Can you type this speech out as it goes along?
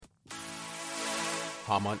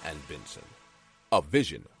Hamann and Benson. A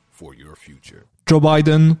vision for your future. Joe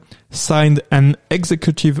Biden signed an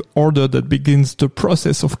executive order that begins the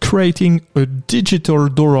process of creating a digital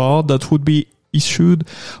dollar that would be issued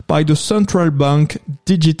by the central bank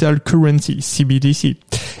digital currency, CBDC.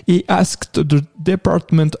 He asked the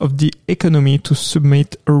Department of the Economy to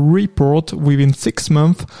submit a report within 6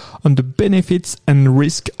 months on the benefits and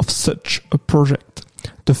risk of such a project.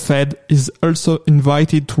 The Fed is also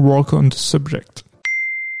invited to work on the subject.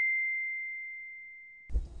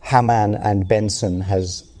 Hamann and Benson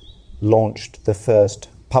has launched the first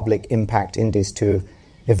public impact index to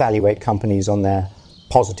evaluate companies on their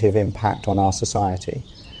positive impact on our society.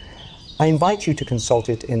 I invite you to consult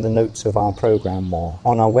it in the notes of our program or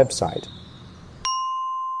on our website.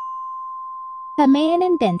 Hamann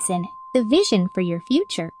and Benson, the vision for your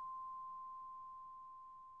future.